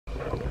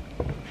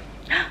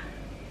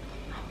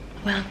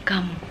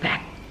Welcome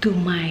back to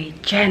my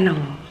channel.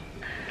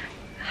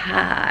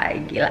 Hai,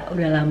 gila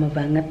udah lama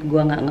banget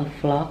gua nggak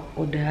ngevlog.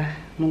 Udah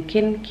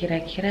mungkin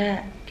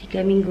kira-kira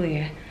 3 minggu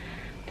ya.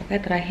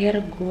 Pokoknya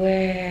terakhir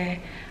gue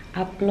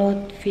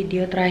upload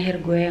video terakhir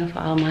gue yang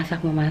soal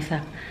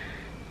masak-memasak.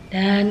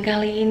 Dan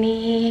kali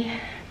ini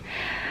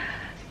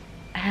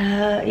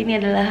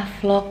adalah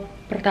vlog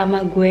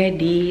pertama gue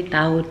di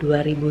tahun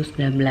 2019.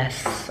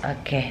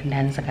 Oke,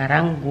 dan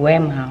sekarang gue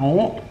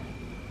mau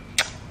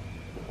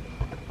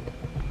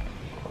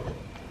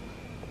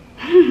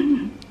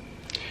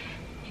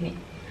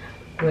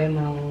gue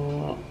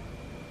mau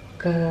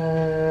ke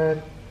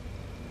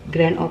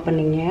grand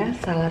openingnya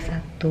salah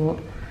satu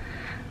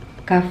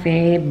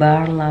cafe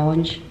bar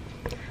lounge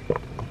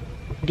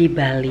di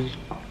Bali.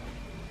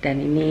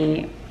 Dan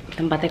ini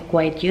tempatnya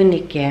quite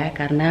unik ya,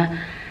 karena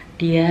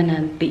dia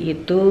nanti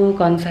itu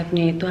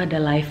konsepnya itu ada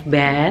live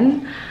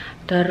band,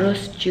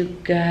 terus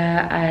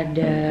juga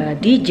ada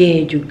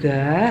DJ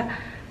juga.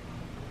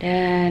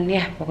 Dan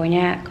ya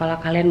pokoknya kalau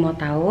kalian mau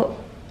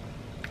tahu,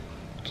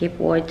 keep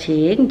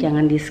watching,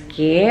 jangan di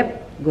skip.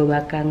 Gue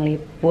bakal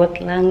ngeliput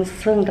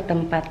langsung ke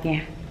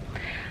tempatnya.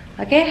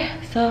 Oke,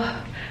 so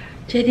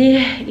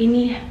jadi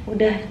ini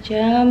udah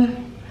jam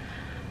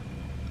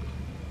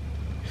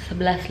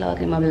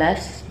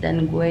 11:15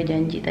 dan gue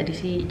janji tadi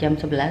sih jam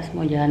 11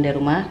 mau jalan dari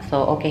rumah.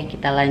 So oke,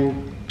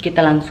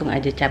 kita langsung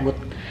aja cabut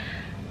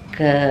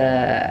ke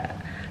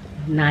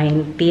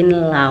 19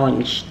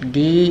 Lounge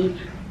di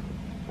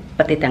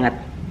Petitenget.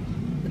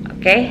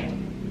 Oke,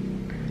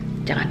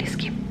 jangan di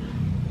skip.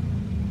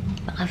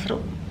 Bakal seru.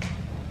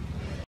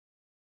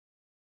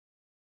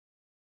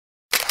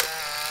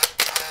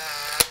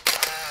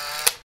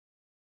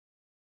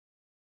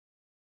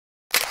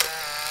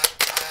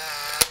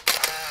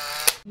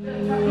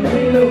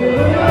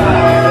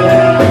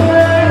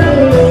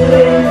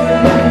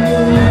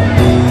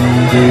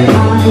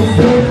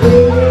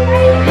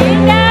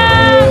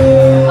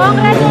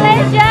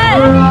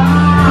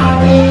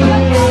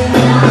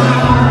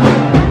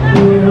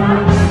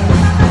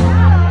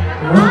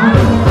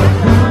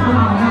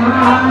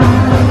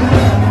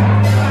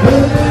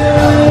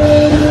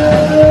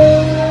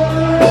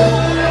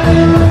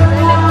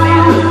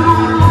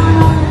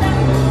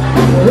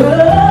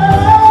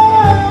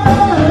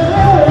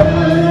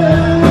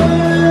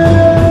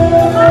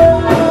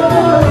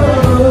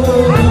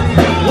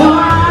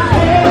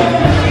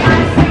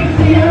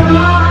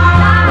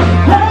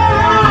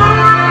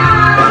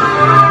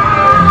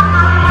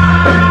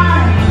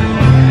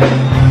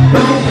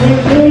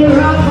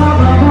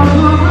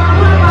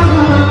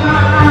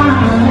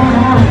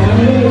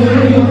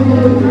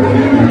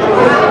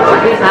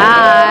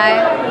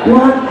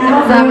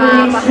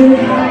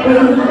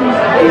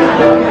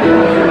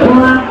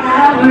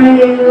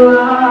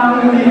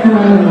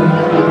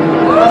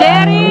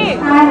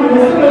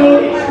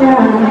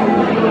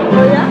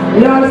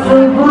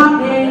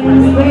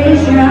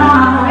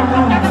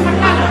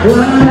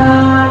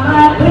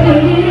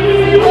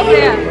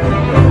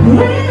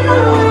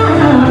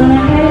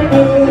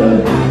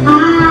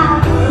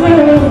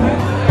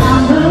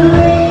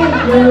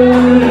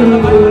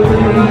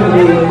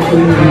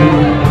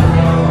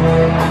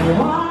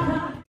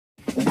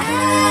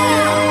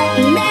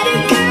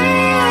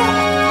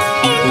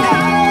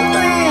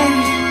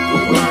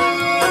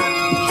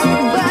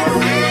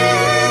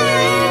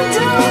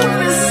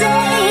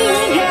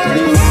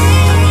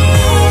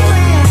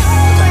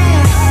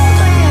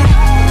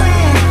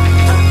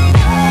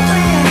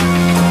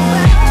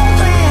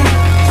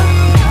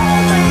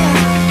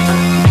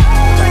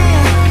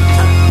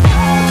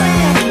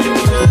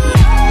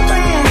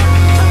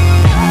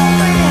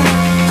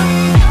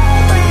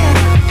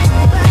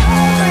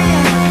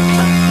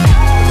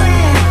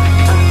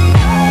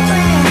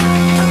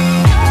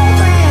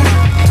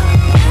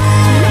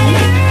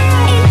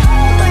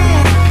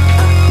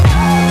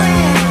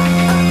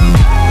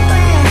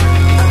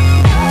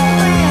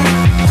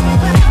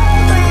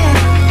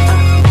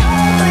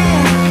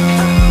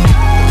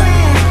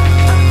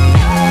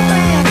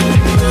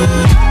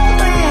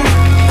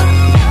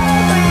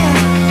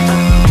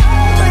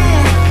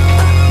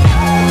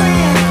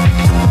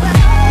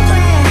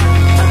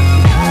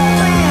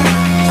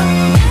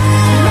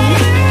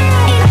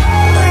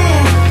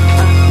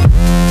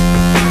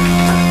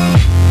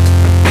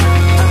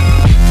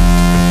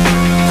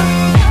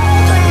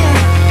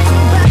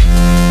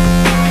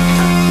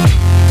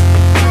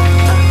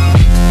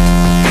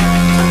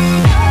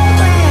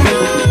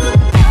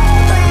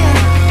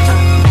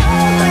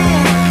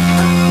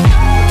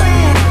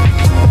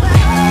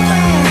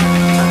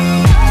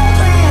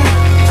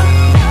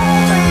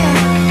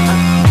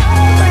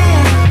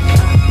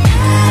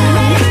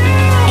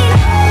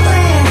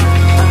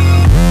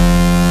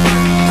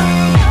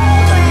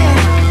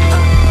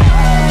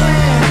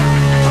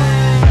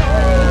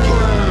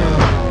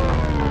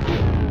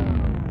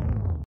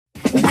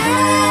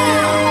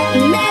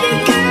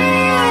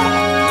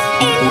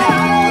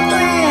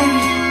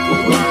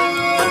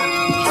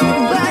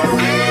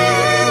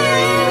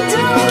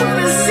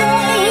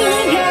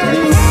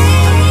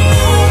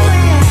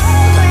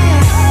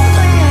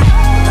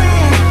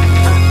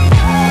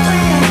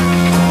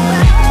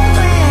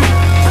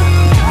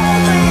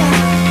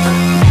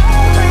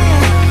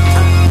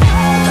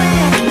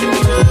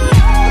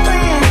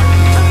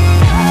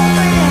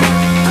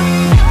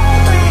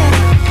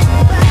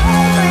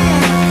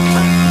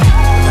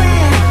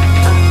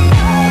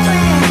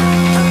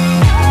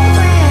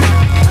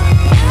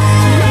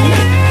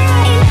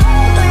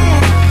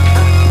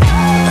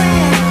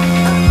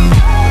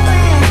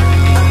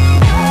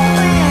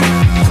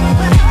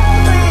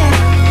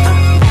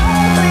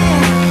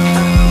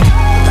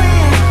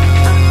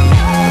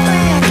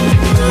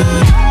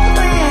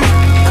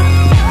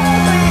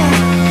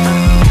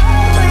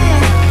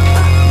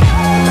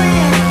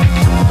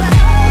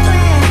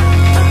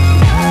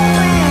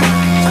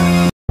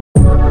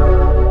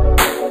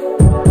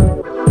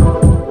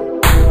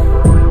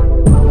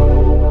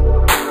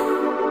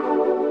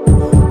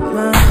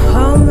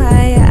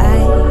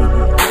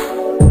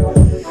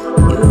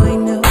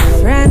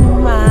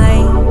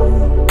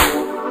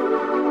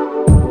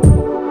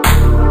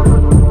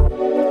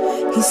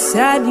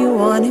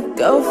 wanna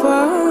go for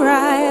a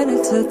ride. I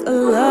took a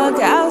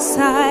look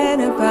outside,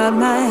 about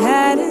my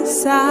head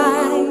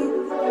inside.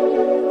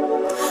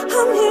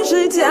 I'm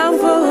usually down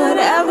for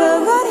whatever,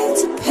 but it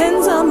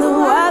depends on the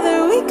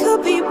weather. We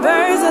could be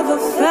birds of a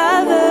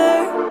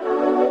feather,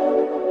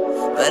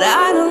 but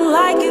I don't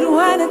like it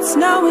when it's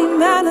snowing.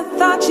 Man, I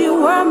thought you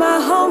were my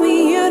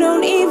homie. You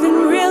don't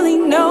even really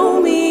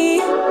know me.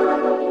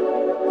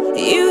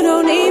 You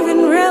don't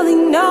even really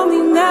know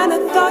me, man. I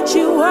thought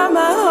you were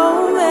my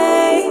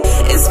homie.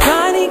 It's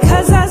funny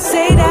cause I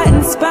say that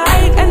in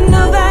spite. I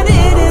know that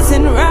it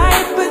isn't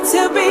right, but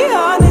to be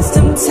honest,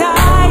 I'm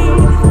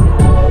tired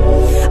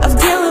of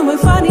dealing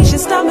with funny shit.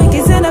 Stomach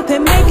isn't up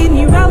and making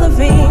you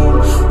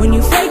relevant. When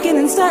you faking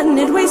and stunting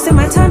it, wasting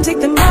my time.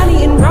 Take the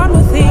money and run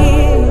with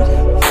it.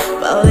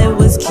 Well, it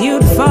was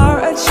cute for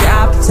a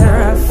chapter.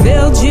 I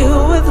filled you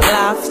with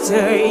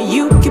laughter.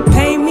 You could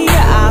pay me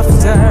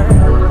after,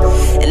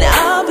 and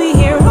I'll be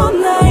here all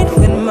night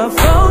with my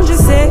phone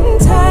just sitting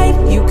tight.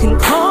 You can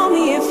call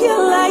me if you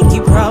like,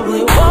 you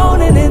probably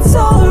won't, and it's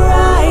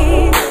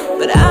alright.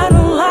 But I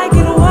don't like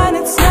it when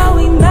it's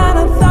snowy, man.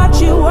 I thought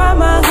you were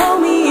my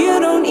homie. You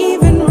don't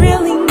even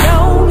really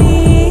know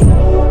me.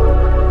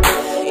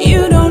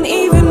 You don't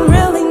even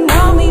really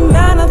know me,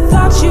 man. I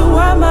thought you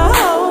were my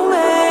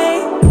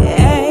homie.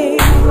 Hey.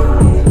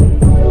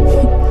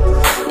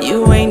 You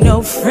ain't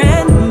no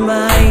friend of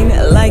mine.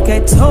 Like I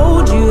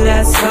told you,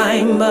 that's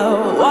fine,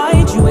 but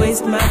why'd you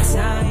waste my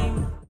time?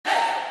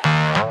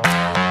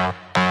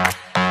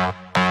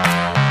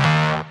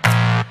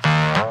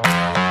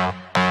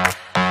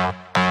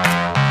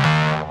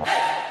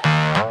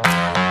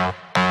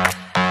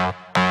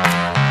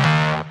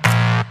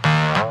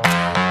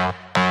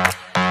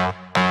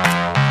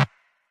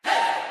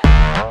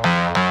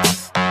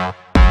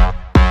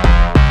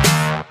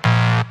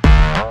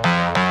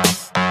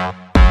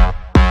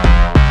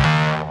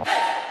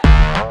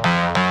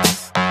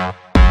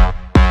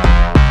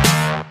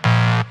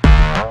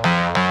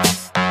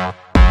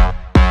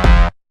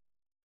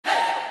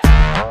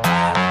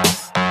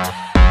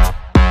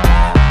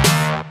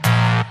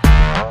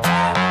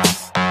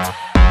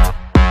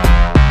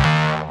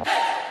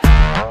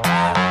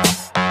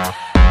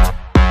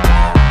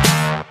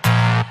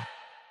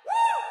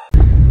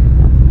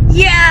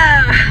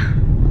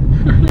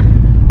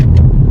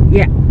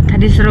 Ya,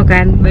 tadi seru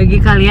kan?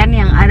 Bagi kalian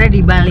yang ada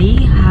di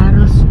Bali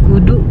harus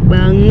kudu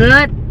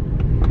banget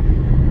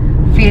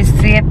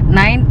visit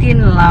 19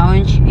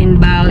 Lounge in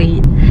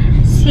Bali.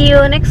 See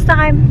you next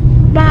time.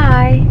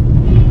 Bye.